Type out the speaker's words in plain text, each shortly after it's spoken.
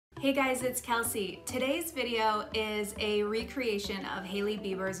Hey guys, it's Kelsey. Today's video is a recreation of Hailey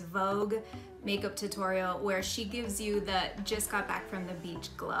Bieber's Vogue makeup tutorial where she gives you the just got back from the beach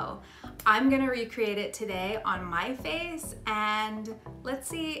glow. I'm gonna recreate it today on my face, and let's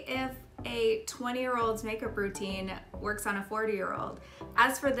see if a 20-year-old's makeup routine works on a 40-year-old.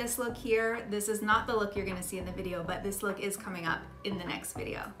 As for this look here, this is not the look you're gonna see in the video, but this look is coming up in the next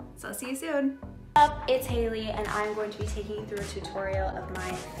video. So I'll see you soon. What's up, it's Hailey, and I'm going to be taking you through a tutorial of my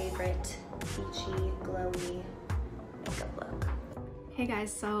favorite beachy, glowy makeup look. Hey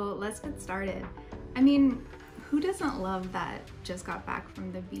guys, so let's get started. I mean, who doesn't love that just got back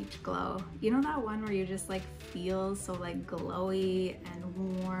from the beach glow? You know that one where you just like feel so like glowy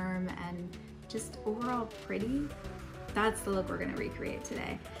and warm and just overall pretty? That's the look we're gonna recreate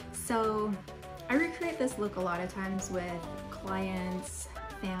today. So I recreate this look a lot of times with clients,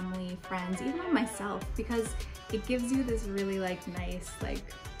 family, friends, even with myself, because it gives you this really like nice, like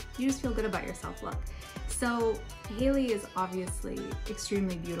you just feel good about yourself look. So Hailey is obviously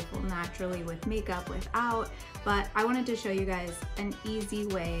extremely beautiful naturally with makeup, without, but I wanted to show you guys an easy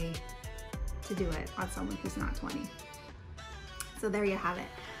way to do it on someone who's not 20. So there you have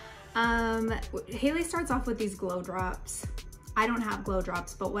it. Hailey starts off with these glow drops. I don't have glow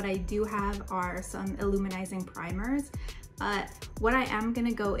drops, but what I do have are some illuminizing primers. What I am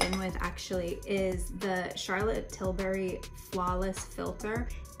gonna go in with actually is the Charlotte Tilbury Flawless Filter.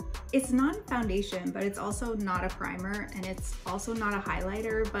 It's not a foundation, but it's also not a primer, and it's also not a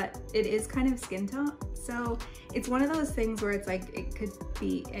highlighter, but it is kind of skin tone. So it's one of those things where it's like, it could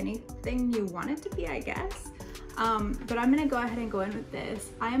be anything you want it to be, I guess. But I'm gonna go ahead and go in with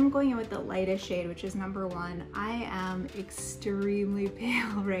this. I am going in with the lightest shade, which is number 1. I am extremely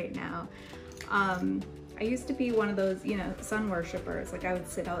pale right now. I used to be one of those, you know, sun worshippers. Like I would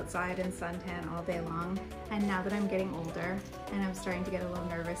sit outside and suntan all day long. And now that I'm getting older and I'm starting to get a little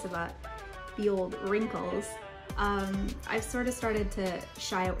nervous about the old wrinkles, I've sort of started to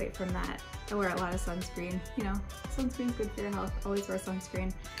shy away from that. I wear a lot of sunscreen. You know, sunscreen's good for your health. Always wear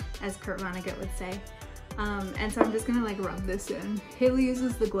sunscreen, as Kurt Vonnegut would say. And so I'm just gonna like rub this in. Hailey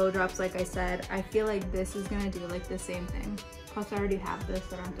uses the glow drops, like I said. I feel like this is gonna do like the same thing. Plus I already have this,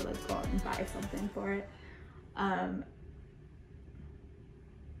 so I don't have to like go out and buy something for it.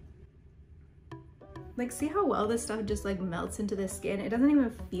 Like, see how well this stuff just like melts into the skin? It doesn't even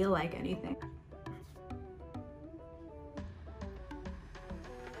feel like anything.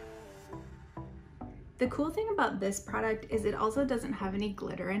 The cool thing about this product is it also doesn't have any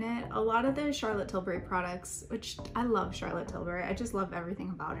glitter in it. A lot of the Charlotte Tilbury products, which I love Charlotte Tilbury, I just love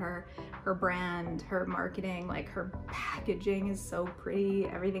everything about her. Her brand, her marketing, like her packaging is so pretty.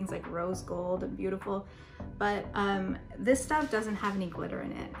 Everything's like rose gold and beautiful. But this stuff doesn't have any glitter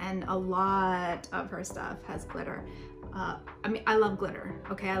in it, and a lot of her stuff has glitter. I mean, I love glitter,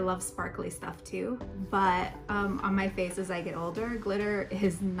 okay? I love sparkly stuff too, but on my face as I get older, glitter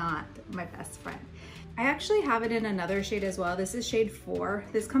is not my best friend. I actually have it in another shade as well. This is shade 4.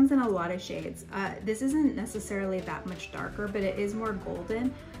 This comes in a lot of shades. This isn't necessarily that much darker, but it is more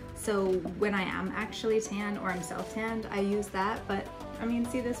golden. So when I am actually tan or I'm self-tanned, I use that. But I mean,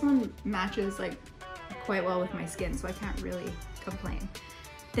 see, this one matches like quite well with my skin, so I can't really complain.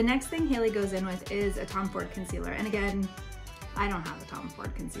 The next thing Hailey goes in with is a Tom Ford concealer. And again, I don't have a Tom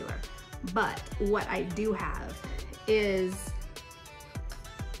Ford concealer, but what I do have is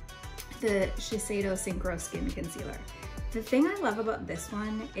the Shiseido Synchro Skin Concealer. The thing I love about this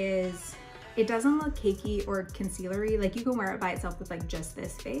one is it doesn't look cakey or concealery. Like you can wear it by itself with like just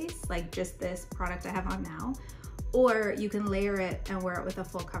this face, like just this product I have on now, or you can layer it and wear it with a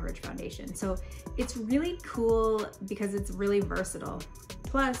full coverage foundation. So it's really cool because it's really versatile.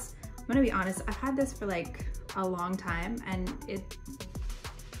 Plus, I'm gonna be honest, I've had this for like a long time, and it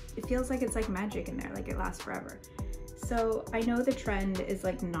feels like it's like magic in there, like it lasts forever. So I know the trend is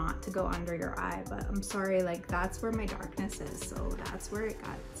like not to go under your eye, but I'm sorry, like that's where my darkness is, so that's where it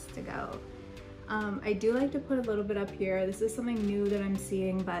got to go. I do like to put a little bit up here. This is something new that I'm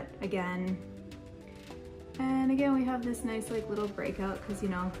seeing, but again, we have this nice like little breakout, because you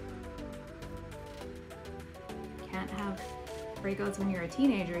know, can't have breakouts when you're a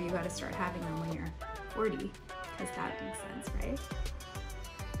teenager, you got to start having them when you're 40, because that makes sense, right?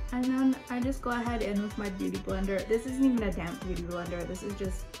 And then I just go ahead in with my beauty blender. This isn't even a damp beauty blender. This is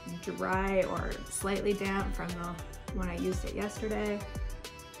just dry or slightly damp from when I used it yesterday.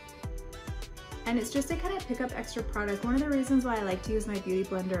 And it's just to kind of pick up extra product. One of the reasons why I like to use my beauty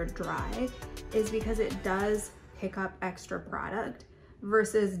blender dry is because it does pick up extra product,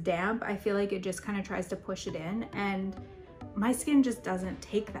 versus damp. I feel like it just kind of tries to push it in. And my skin just doesn't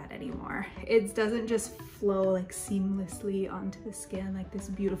take that anymore. It doesn't just flow like seamlessly onto the skin like this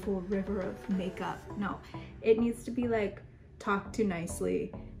beautiful river of makeup. No, it needs to be like talked to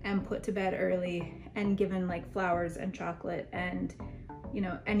nicely and put to bed early and given like flowers and chocolate and, you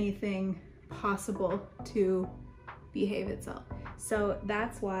know, anything possible to behave itself. So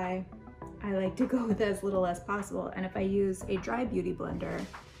that's why I like to go with as little as possible. And if I use a dry beauty blender,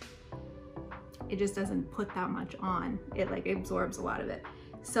 it just doesn't put that much on. It like absorbs a lot of it.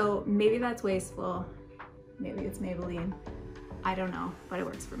 So maybe that's wasteful. Maybe it's Maybelline. I don't know, but it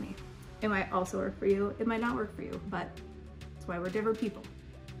works for me. It might also work for you. It might not work for you, but that's why we're different people.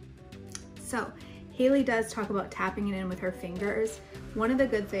 So Hailey does talk about tapping it in with her fingers. One of the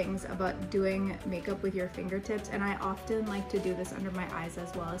good things about doing makeup with your fingertips, and I often like to do this under my eyes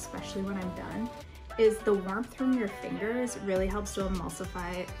as well, especially when I'm done, is the warmth from your fingers really helps to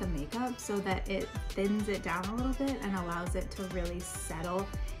emulsify the makeup so that it thins it down a little bit and allows it to really settle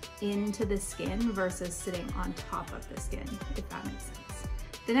into the skin versus sitting on top of the skin, if that makes sense.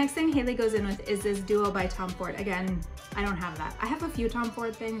 The next thing Hailey goes in with is this Duo by Tom Ford. Again, I don't have that. I have a few Tom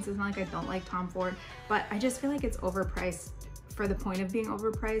Ford things. It's not like I don't like Tom Ford, but I just feel like it's overpriced for the point of being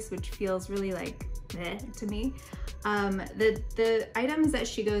overpriced, which feels really like meh to me. The items that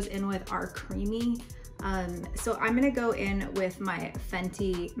she goes in with are creamy. So I'm gonna go in with my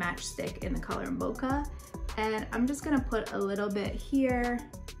Fenty matchstick in the color Mocha, and I'm just gonna put a little bit here.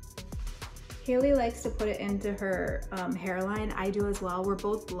 Hailey likes to put it into her hairline. I do as well. We're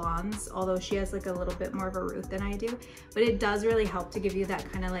both blondes, although she has like a little bit more of a root than I do. But it does really help to give you that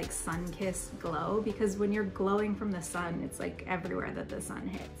kind of like sun-kissed glow, because when you're glowing from the sun, it's like everywhere that the sun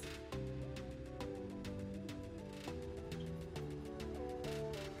hits.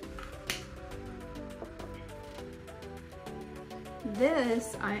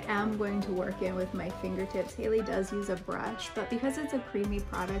 This I am going to work in with my fingertips. Hailey does use a brush, but because it's a creamy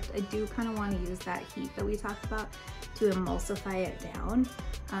product, I do kind of want to use that heat that we talked about to emulsify it down.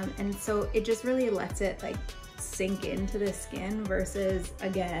 And so it just really lets it like sink into the skin versus,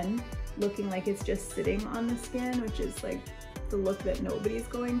 again, looking like it's just sitting on the skin, which is like the look that nobody's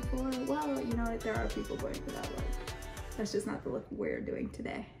going for. Well, you know, there are people going for that look. That's just not the look we're doing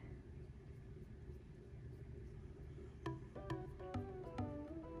today.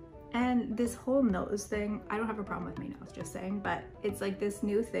 And this whole nose thing, I don't have a problem with my nose, just saying, but it's like this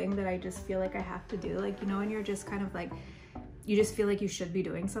new thing that I just feel like I have to do. Like, you know, when you're just kind of like, you just feel like you should be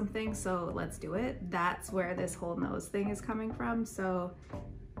doing something, so let's do it. That's where this whole nose thing is coming from. So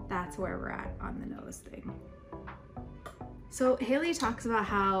that's where we're at on the nose thing. So Hailey talks about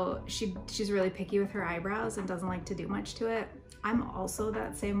how she's really picky with her eyebrows and doesn't like to do much to it. I'm also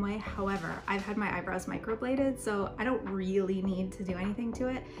that same way. However, I've had my eyebrows microbladed, so I don't really need to do anything to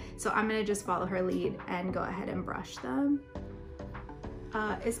it. So I'm gonna just follow her lead and go ahead and brush them.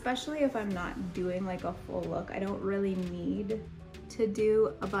 Especially if I'm not doing like a full look, I don't really need to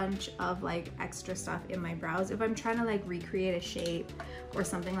do a bunch of like extra stuff in my brows. If I'm trying to like recreate a shape or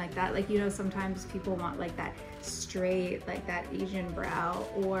something like that, like, you know, sometimes people want like that straight, like that Asian brow,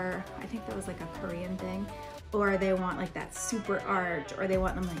 or I think that was like a Korean thing, or they want like that super arch, or they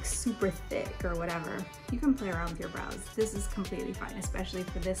want them like super thick or whatever. You can play around with your brows. This is completely fine, especially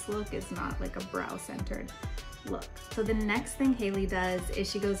for this look. It's not like a brow centered look. So the next thing Hailey does is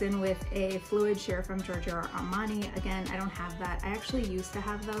she goes in with a fluid sheer from Giorgio Armani. Again, I don't have that. I actually used to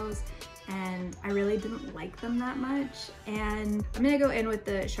have those and I really didn't like them that much. And I'm gonna go in with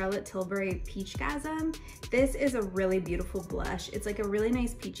the Charlotte Tilbury Peachgasm. This is a really beautiful blush. It's like a really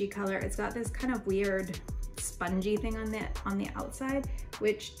nice peachy color. It's got this kind of weird spongy thing on the outside,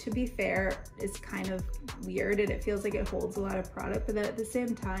 which, to be fair, is kind of weird and it feels like it holds a lot of product, but then at the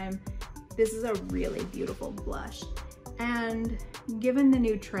same time, this is a really beautiful blush. And given the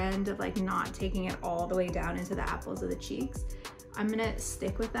new trend of like not taking it all the way down into the apples of the cheeks, I'm gonna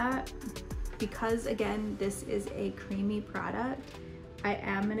stick with that because, again, this is a creamy product. I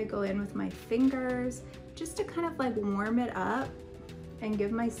am gonna go in with my fingers just to kind of like warm it up and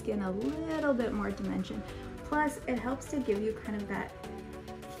give my skin a little bit more dimension. Plus, it helps to give you kind of that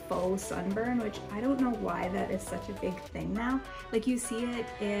faux sunburn, which I don't know why that is such a big thing now. Like, you see it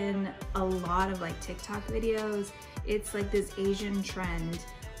in a lot of like TikTok videos. It's like this Asian trend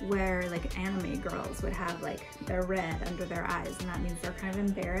where like anime girls would have like their red under their eyes, and that means they're kind of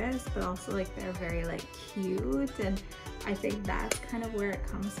embarrassed, but also like they're very like cute, and I think that's kind of where it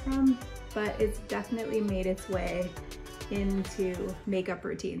comes from. But it's definitely made its way into makeup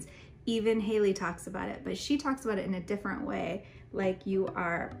routines. Even Hailey talks about it, but she talks about it in a different way. Like, you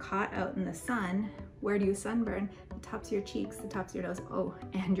are caught out in the sun. Where do you sunburn? The tops of your cheeks, the tops of your nose, oh,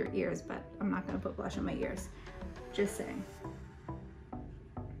 and your ears, but I'm not gonna put blush on my ears. Just saying.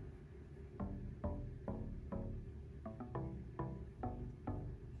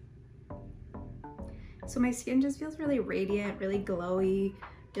 So my skin just feels really radiant, really glowy,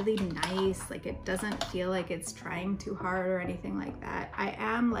 really nice. Like it doesn't feel like it's trying too hard or anything like that. I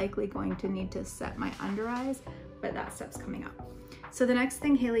am likely going to need to set my under eyes, but that step's coming up. So the next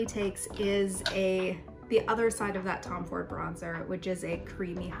thing Hailey takes is the other side of that Tom Ford bronzer, which is a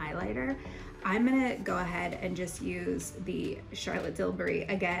creamy highlighter. I'm gonna go ahead and just use the Charlotte Tilbury.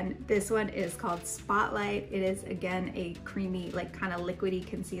 Again, this one is called Spotlight. It is, again, a creamy, like kind of liquidy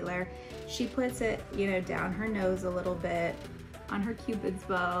concealer. She puts it, you know, down her nose a little bit, on her Cupid's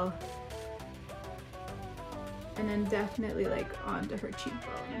bow, and then definitely like onto her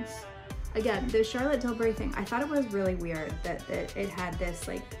cheekbones. Again, the Charlotte Tilbury thing, I thought it was really weird that it had this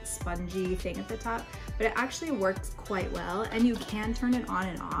like spongy thing at the top, but it actually works quite well, and you can turn it on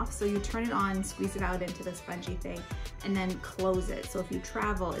and off. So you turn it on, squeeze it out into the spongy thing, and then close it. So if you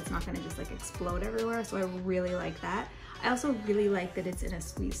travel, it's not gonna just like explode everywhere. So I really like that. I also really like that it's in a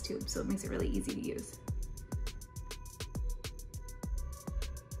squeeze tube, so it makes it really easy to use.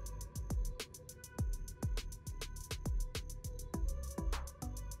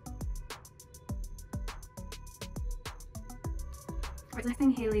 The next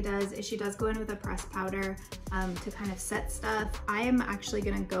thing Hailey does is she does go in with a pressed powder to kind of set stuff. I am actually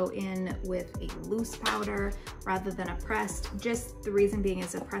gonna go in with a loose powder rather than a pressed. Just the reason being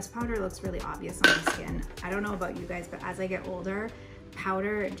is a pressed powder looks really obvious on my skin. I don't know about you guys, but as I get older,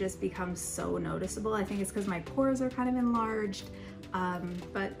 powder just becomes so noticeable. I think it's because my pores are kind of enlarged.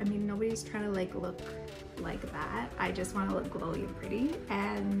 But I mean, nobody's trying to like look like that. I just want to look glowy and pretty,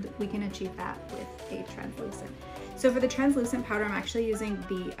 and we can achieve that with a translucent. So for the translucent powder, I'm actually using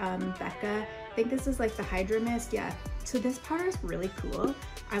the Becca. I think this is like the Hydra Mist. Yeah. So this powder is really cool.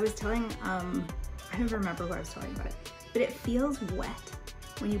 I was telling, I don't remember who I was telling about it, but it feels wet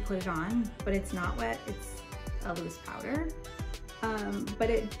when you put it on, but it's not wet. It's a loose powder. But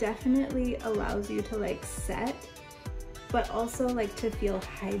it definitely allows you to like set, but also like to feel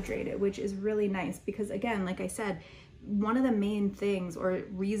hydrated, which is really nice because, again, like I said, one of the main things or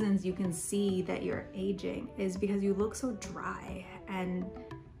reasons you can see that you're aging is because you look so dry, and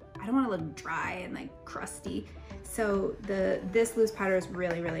I don't want to look dry and like crusty. So this loose powder is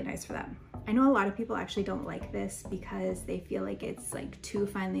really, really nice for that. I know a lot of people actually don't like this because they feel like it's like too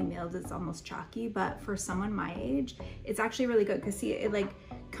finely milled, it's almost chalky, but for someone my age, it's actually really good because see, it like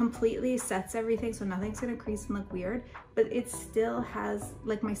completely sets everything, so nothing's gonna crease and look weird, but it still has,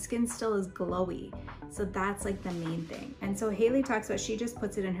 like, my skin still is glowy. So that's like the main thing. And so Hailey talks about, she just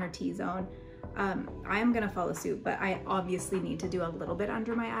puts it in her T-zone. I am gonna follow suit, but I obviously need to do a little bit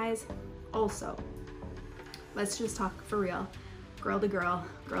under my eyes. Also, let's just talk for real. Girl to girl,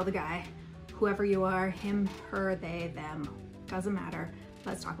 girl to guy, whoever you are, him, her, they, them, doesn't matter.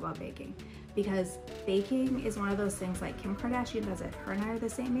 Let's talk about baking. Because baking is one of those things, like Kim Kardashian does it. Her and I are the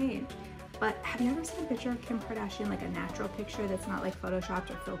same age. But have you ever seen a picture of Kim Kardashian, like a natural picture that's not like photoshopped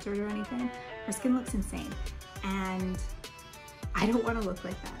or filtered or anything? Her skin looks insane. And I don't want to look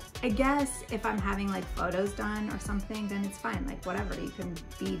like that. I guess if I'm having like photos done or something, then it's fine. Like whatever, you can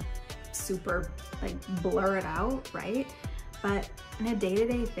be super, like blur it out, right? But in a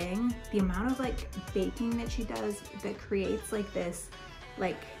day-to-day thing, the amount of like baking that she does that creates like this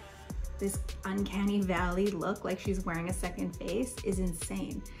uncanny valley look, like she's wearing a second face, is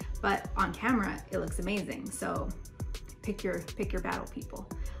insane. But on camera, it looks amazing. So pick your battle, people.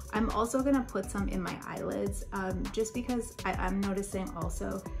 I'm also gonna put some in my eyelids, just because I'm noticing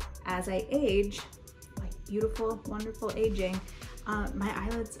also as I age, like beautiful, wonderful aging, my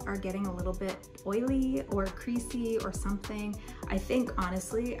eyelids are getting a little bit oily or creasy or something. I think,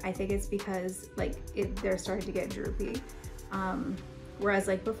 honestly, I think it's because like they're starting to get droopy. Whereas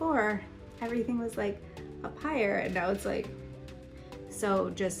like before, everything was like up higher, and now it's like, so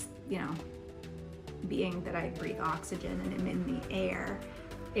just, you know, being that I breathe oxygen and am in the air,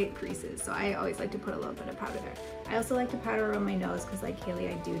 it creases. So I always like to put a little bit of powder there. I also like to powder around my nose because like Hailey,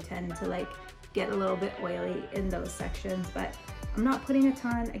 I do tend to like get a little bit oily in those sections, but I'm not putting a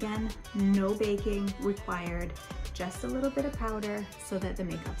ton. Again, no baking required, just a little bit of powder so that the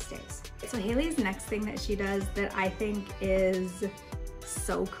makeup stays. So Hailey's next thing that she does that I think is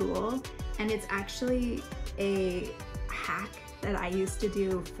so cool, and it's actually a hack that I used to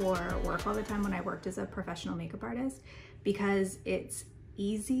do for work all the time when I worked as a professional makeup artist, because it's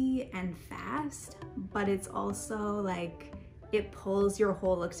easy and fast, but it's also like, it pulls your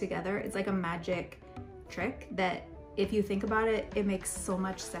whole look together. It's like a magic trick that if you think about it, it makes so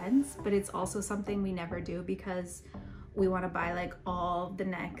much sense, but it's also something we never do because we want to buy like all the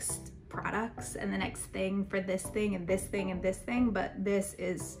next products and the next thing for this thing and this thing and this thing, but this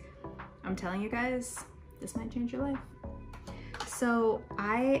is, I'm telling you guys, this might change your life. So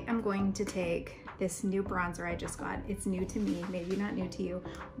I am going to take this new bronzer I just got. It's new to me, maybe not new to you.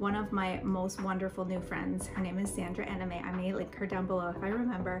 One of my most wonderful new friends, her name is Sandra Anime. I may link her down below if I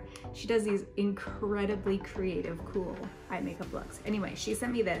remember. She does these incredibly creative, cool eye makeup looks. Anyway, she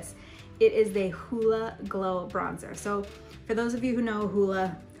sent me this. It is the Hoola Glow bronzer. So for those of you who know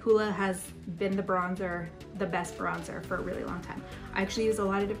Hoola has been the bronzer, the best bronzer for a really long time. I actually use a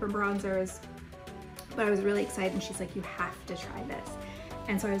lot of different bronzers, but I was really excited and she's like, you have to try this.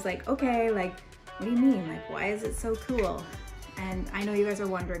 And so I was like, okay, like, what do you mean? Like, why is it so cool? And I know you guys are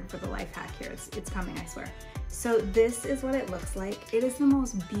wondering for the life hack here. It's coming, I swear. So this is what it looks like. It is the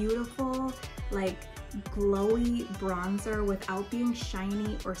most beautiful, like, glowy bronzer without being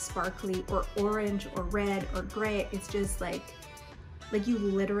shiny or sparkly or orange or red or gray. It's just like you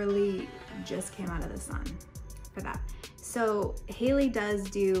literally just came out of the sun for that. So Hailey does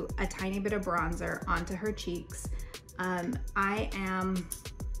do a tiny bit of bronzer onto her cheeks.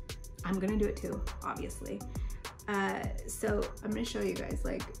 I'm gonna do it too, obviously. So I'm gonna show you guys,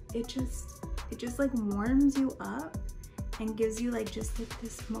 like, it just like warms you up and gives you like just like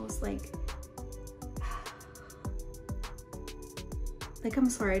this most like I'm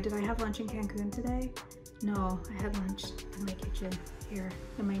sorry, did I have lunch in Cancun today? No, I had lunch in my kitchen here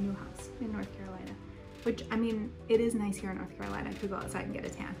in my new house in North Carolina, which, I mean, it is nice here in North Carolina. I could go outside and get a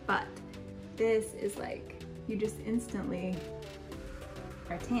tan, but this is like, you just instantly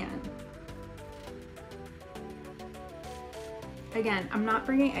are tan. Again, I'm not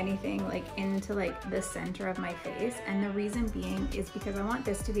bringing anything like into like the center of my face, and the reason being is because I want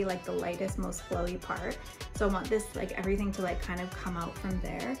this to be like the lightest, most flowy part. So I want this, like, everything to like kind of come out from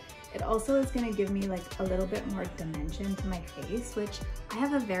there. It also is gonna give me like a little bit more dimension to my face, which I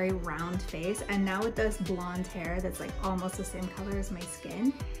have a very round face, and now with this blonde hair that's like almost the same color as my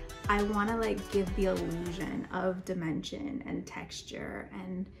skin, I wanna like give the illusion of dimension and texture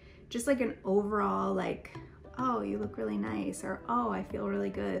and just like an overall like, oh, you look really nice, or oh, I feel really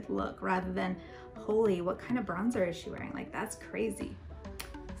good look, rather than, holy, what kind of bronzer is she wearing? Like, that's crazy.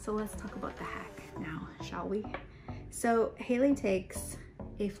 So let's talk about the hack now, shall we? So Hailey takes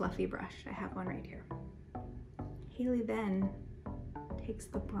a fluffy brush. I have one right here. Hailey then takes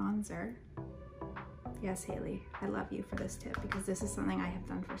the bronzer. Yes, Hailey, I love you for this tip because this is something I have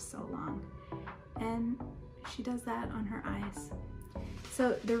done for so long. And she does that on her eyes.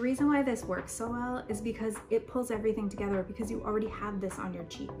 So the reason why this works so well is because it pulls everything together, because you already have this on your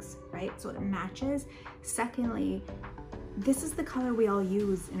cheeks, right? So it matches. Secondly, this is the color we all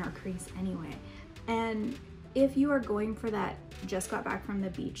use in our crease anyway. And if you are going for that just got back from the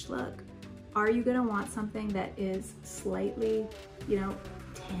beach look, are you gonna want something that is slightly, you know,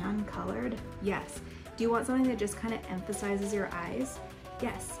 tan colored? Yes. Do you want something that just kind of emphasizes your eyes?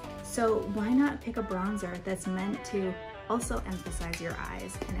 Yes. So why not pick a bronzer that's meant to also emphasize your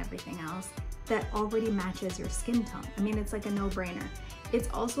eyes and everything else that already matches your skin tone? I mean, it's like a no-brainer. It's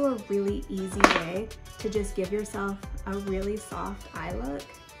also a really easy way to just give yourself a really soft eye look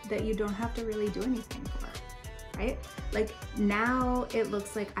that you don't have to really do anything for, right? Like, now it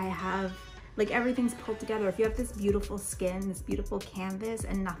looks like I have, like, everything's pulled together. If you have this beautiful skin, this beautiful canvas,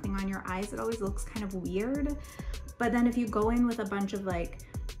 and nothing on your eyes, it always looks kind of weird. But then if you go in with a bunch of like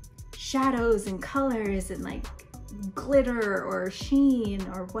shadows and colors and like glitter or sheen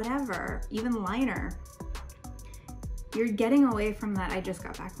or whatever, even liner, you're getting away from that I just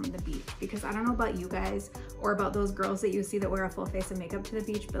got back from the beach. Because I don't know about you guys or about those girls that you see that wear a full face of makeup to the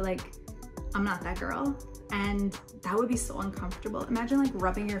beach, but like, I'm not that girl, and that would be so uncomfortable. Imagine like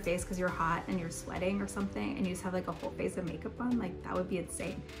rubbing your face because you're hot and you're sweating or something and you just have like a whole face of makeup on. Like, that would be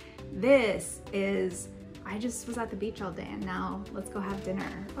insane. This is, I just was at the beach all day and now let's go have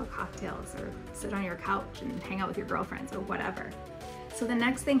dinner or cocktails or sit on your couch and hang out with your girlfriends or whatever. So the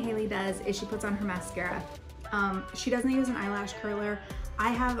next thing Hailey does is she puts on her mascara. She doesn't use an eyelash curler.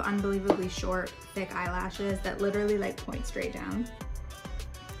 I have unbelievably short, thick eyelashes that literally like point straight down.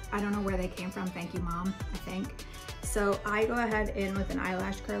 I don't know where they came from. Thank you, Mom, I think. So I go ahead in with an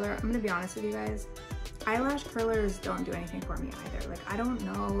eyelash curler. I'm gonna be honest with you guys. Eyelash curlers don't do anything for me either. Like, I don't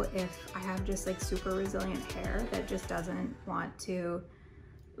know if I have just like super resilient hair that just doesn't want to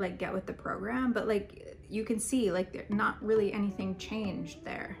like get with the program, but like you can see, like, not really anything changed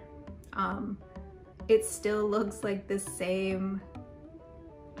there. It still looks like the same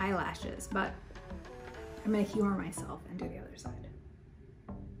eyelashes, but I'm gonna humor myself and do the other side.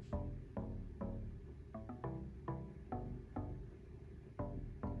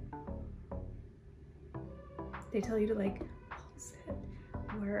 They tell you to like pulse it,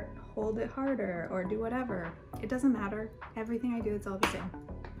 or hold it harder or do whatever. It doesn't matter. Everything I do, it's all the same.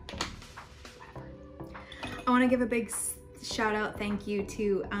 Whatever. I want to give a big shout out, thank you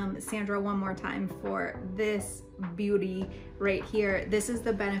to Sandra one more time for this beauty right here. This is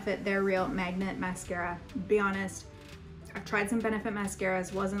the Benefit They're Real Magnet Mascara. Be honest, I've tried some Benefit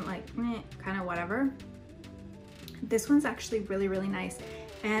mascaras, wasn't like, kind of whatever. This one's actually really, really nice.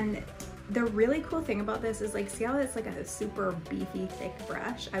 And the really cool thing about this is like, see how it's like a super beefy, thick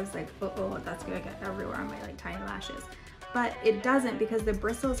brush? I was like, oh, that's gonna get everywhere on my like tiny lashes. But it doesn't, because the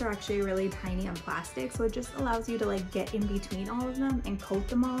bristles are actually really tiny and plastic, so it just allows you to like get in between all of them and coat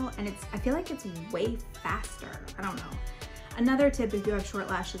them all, and I feel like it's way faster. I don't know. Another tip, if you have short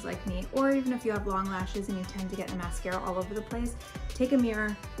lashes like me, or even if you have long lashes and you tend to get the mascara all over the place, take a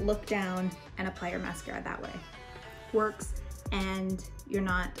mirror, look down, and apply your mascara that way. Works, and you're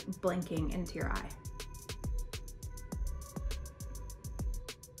not blinking into your eye.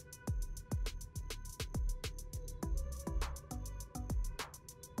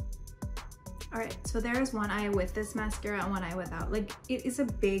 All right, so there's one eye with this mascara and one eye without. Like, it is a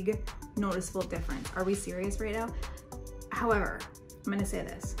big noticeable difference. Are we serious right now? However, I'm gonna say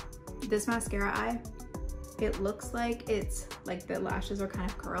this. This mascara eye, it looks like it's like the lashes are kind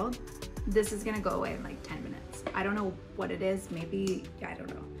of curled. This is gonna go away in like 10 minutes. I don't know what it is, maybe, I don't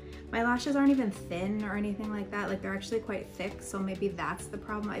know. My lashes aren't even thin or anything like that. Like, they're actually quite thick, so maybe that's the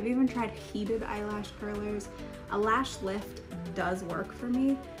problem. I've even tried heated eyelash curlers. A lash lift does work for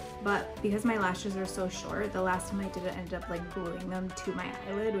me, but because my lashes are so short, the last time I did it, I ended up like gluing them to my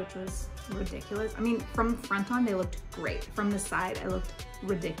eyelid, which was ridiculous. I mean, from the front on, they looked great. From the side, I looked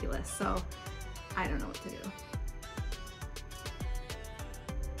ridiculous. So I don't know what to do.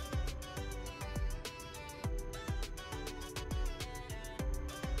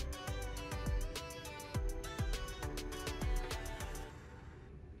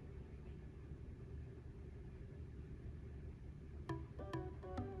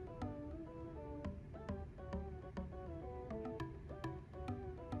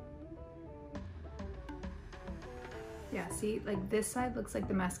 Yeah, see, like this side looks like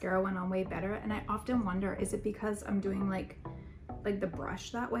the mascara went on way better, and I often wonder, is it because I'm doing like the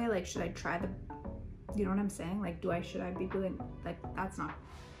brush that way? Like, should I try the, you know what I'm saying? Like, should I be doing, like, that's not,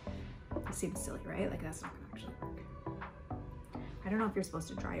 it seems silly, right? Like, that's not gonna actually work. I don't know if you're supposed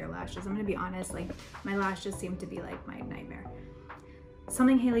to dry your lashes. I'm gonna be honest, like, my lashes seem to be like my nightmare.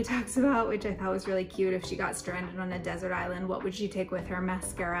 Something Hailey talks about, which I thought was really cute, if she got stranded on a desert island, what would she take with her?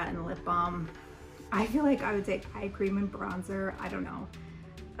 Mascara and lip balm. I feel like I would take eye cream and bronzer. I don't know.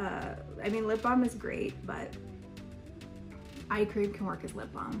 I mean, lip balm is great, but eye cream can work as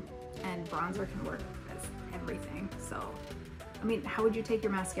lip balm, and bronzer can work as everything. So, I mean, how would you take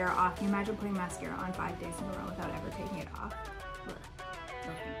your mascara off? Can you imagine putting mascara on 5 days in a row without ever taking it off? Ugh,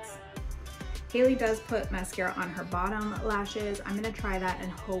 no thanks. Hailey does put mascara on her bottom lashes. I'm gonna try that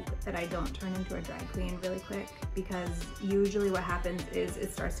and hope that I don't turn into a drag queen really quick, because usually what happens is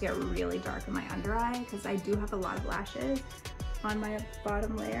it starts to get really dark in my under eye, because I do have a lot of lashes on my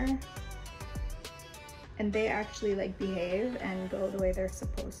bottom layer, and they actually like behave and go the way they're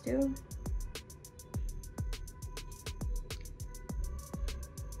supposed to.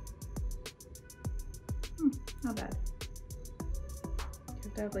 Not bad.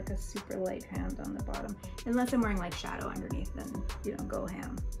 To have like a super light hand on the bottom, unless I'm wearing like shadow underneath, then, you know, go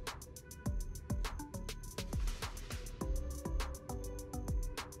ham.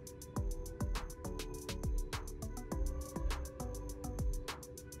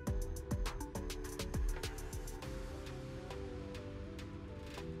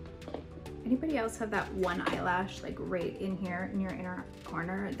 Anybody else have that one eyelash like right in here in your inner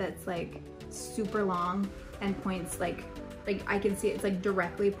corner that's like super long and points like I can see it's like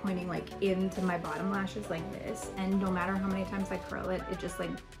directly pointing like into my bottom lashes like this, and no matter how many times I curl it, it just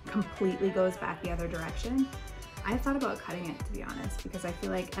like completely goes back the other direction? I thought about cutting it, to be honest, because I feel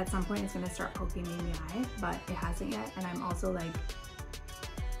like at some point it's gonna start poking me in the eye, but it hasn't yet, and I'm also like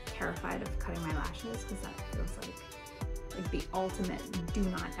terrified of cutting my lashes, because that feels like the ultimate do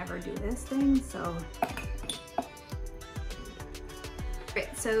not ever do this thing. So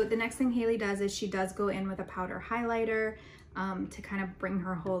right, so the next thing Hailey does is she does go in with a powder highlighter to kind of bring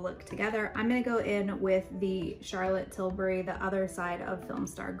her whole look together. I'm gonna go in with the Charlotte Tilbury, the other side of Film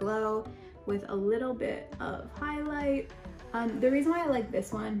Star Glow, with a little bit of highlight. The reason why I like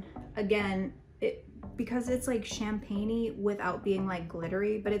this one, again, because it's like champagne-y without being like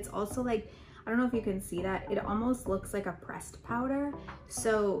glittery, but it's also like, I don't know if you can see that, it almost looks like a pressed powder.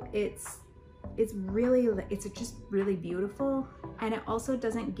 So it's really, it's just really beautiful, and it also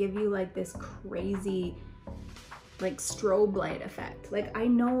doesn't give you like this crazy like strobe light effect. Like I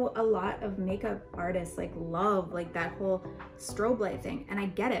know a lot of makeup artists like love like that whole strobe light thing, and I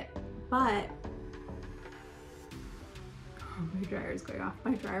get it, but oh, my dryer's going off.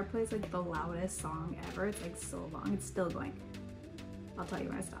 My dryer plays like the loudest song ever. It's like so long. It's still going. I'll tell you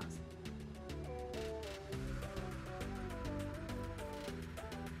when it stops.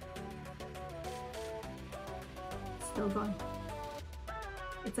 Still going.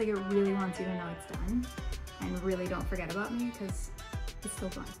 It's like it really wants you to know it's done and really don't forget about me because it's still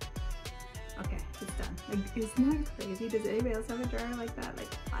going. Okay, it's done. Like, isn't that crazy? Does anybody else have a dryer like that?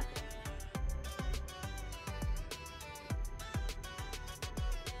 Like, what?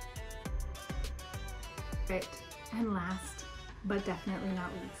 Right, and last but definitely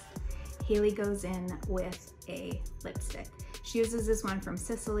not least, Hailey goes in with a lipstick. She uses this one from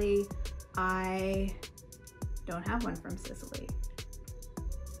Sicily. I don't have one from Sicily.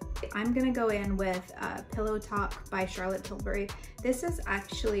 I'm gonna go in with Pillow Talk by Charlotte Tilbury. This is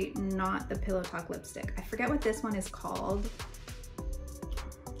actually not the Pillow Talk lipstick. I forget what this one is called.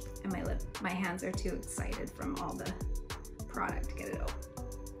 And my hands are too excited from all the product to get it open.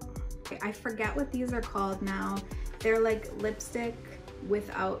 Okay, I forget what these are called now. They're like lipstick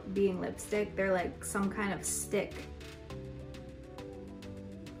without being lipstick. They're like some kind of stick.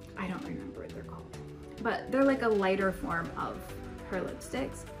 I don't remember what they're called. But they're like a lighter form of her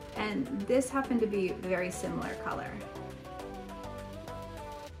lipsticks. And this happened to be a very similar color.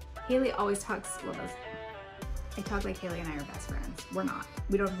 Hailey always talks, well, I talk like Hailey and I are best friends. We're not.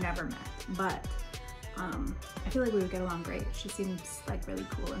 We don't have never met, but I feel like we would get along great. She seems like really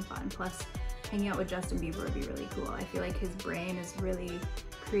cool and fun. Plus, hanging out with Justin Bieber would be really cool. I feel like his brain is really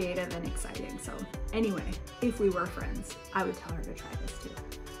creative and exciting. So anyway, if we were friends, I would tell her to try this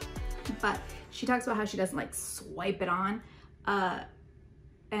too. But she talks about how she doesn't like swipe it on.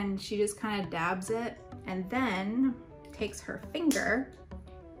 And she just kind of dabs it and then takes her finger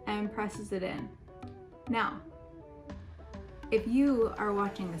and presses it in. Now, if you are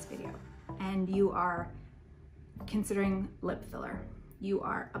watching this video and you are considering lip filler, you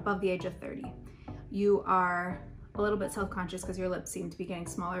are above the age of 30, you are a little bit self-conscious because your lips seem to be getting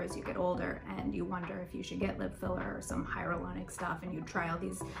smaller as you get older, and you wonder if you should get lip filler or some hyaluronic stuff, and you try all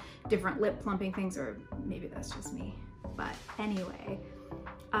these different lip plumping things, or maybe that's just me. But anyway,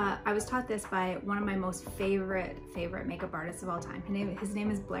 I was taught this by one of my most favorite makeup artists of all time. His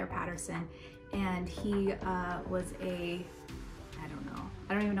name is Blair Patterson, and he was a,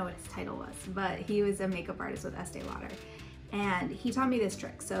 I don't even know what his title was, but he was a makeup artist with Estee Lauder. And he taught me this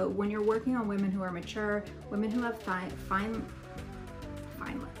trick. So when you're working on women who are mature, women who have fine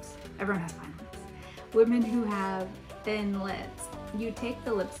lips, everyone has fine lips, women who have thin lips, you take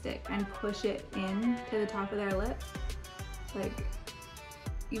the lipstick and push it in to the top of their lip. Like,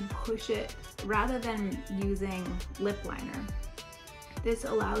 you push it rather than using lip liner. This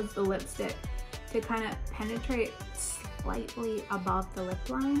allows the lipstick to kind of penetrate slightly above the lip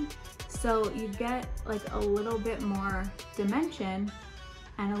line, so you get like a little bit more dimension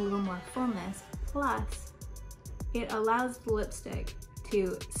and a little more fullness. Plus, it allows the lipstick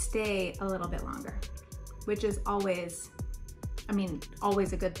to stay a little bit longer, which is always,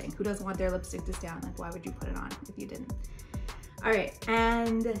 always a good thing. Who doesn't want their lipstick to stay on? Like, why would you put it on if you didn't? All right,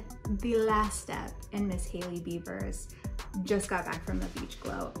 and the last step in Miss Hailey Bieber's just got back from the Beach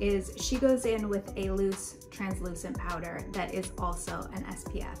Glow is she goes in with a loose translucent powder that is also an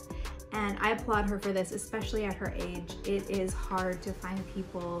SPF. And I applaud her for this, especially at her age. It is hard to find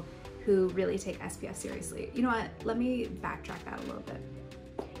people who really take SPF seriously. You know what, let me backtrack that a little bit.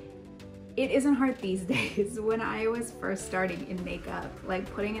 It isn't hard these days. When I was first starting in makeup, like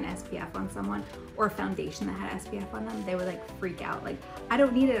putting an SPF on someone or foundation that had SPF on them, they would like freak out. Like, I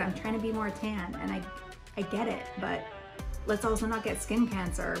don't need it, I'm trying to be more tan. And I get it, but let's also not get skin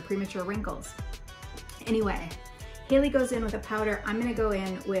cancer or premature wrinkles. Anyway, Hailey goes in with a powder. I'm gonna go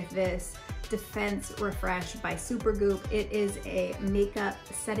in with this Defense Refresh by Supergoop. It is a makeup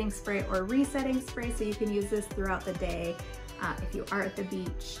setting spray or resetting spray, so you can use this throughout the day. If you are at the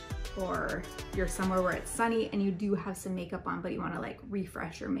beach or you're somewhere where it's sunny and you do have some makeup on, but you wanna like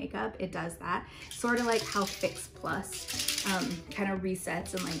refresh your makeup, it does that. Sort of like how Fix Plus kind of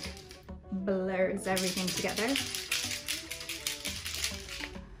resets and like blurs everything together.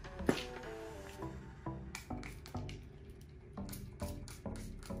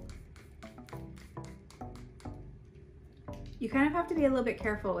 You kind of have to be a little bit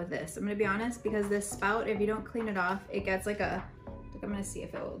careful with this. I'm gonna be honest, because this spout, if you don't clean it off, it gets like a, I'm gonna see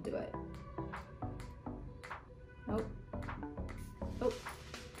if it will do it. Nope. Oh.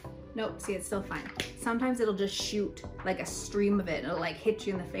 Nope, see, it's still fine. Sometimes it'll just shoot like a stream of it and it'll like hit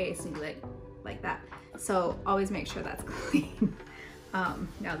you in the face and be like that. So always make sure that's clean.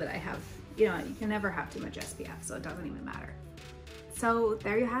 Now that I have, you know, you can never have too much SPF, so it doesn't even matter. So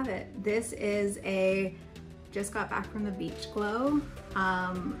there you have it. This is a just got back from the Beach Glow.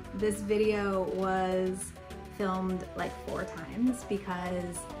 This video was filmed like 4 times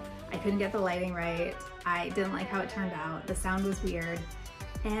because I couldn't get the lighting right. I didn't like how it turned out. The sound was weird.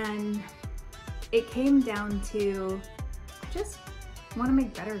 And it came down to, I just want to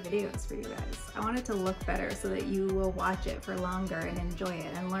make better videos for you guys. I want it to look better so that you will watch it for longer and enjoy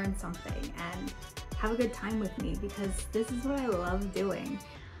it and learn something and have a good time with me, because this is what I love doing.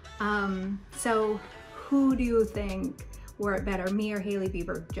 So who do you think wore it better, me or Hailey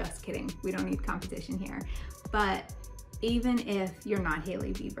Bieber? Just kidding, we don't need competition here. But even if you're not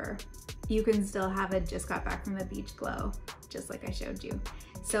Hailey Bieber, you can still have a just got back from the Beach Glow, just like I showed you.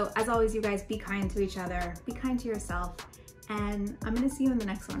 So as always, you guys, be kind to each other, be kind to yourself, and I'm gonna see you in the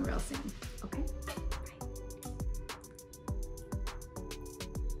next one real soon, okay?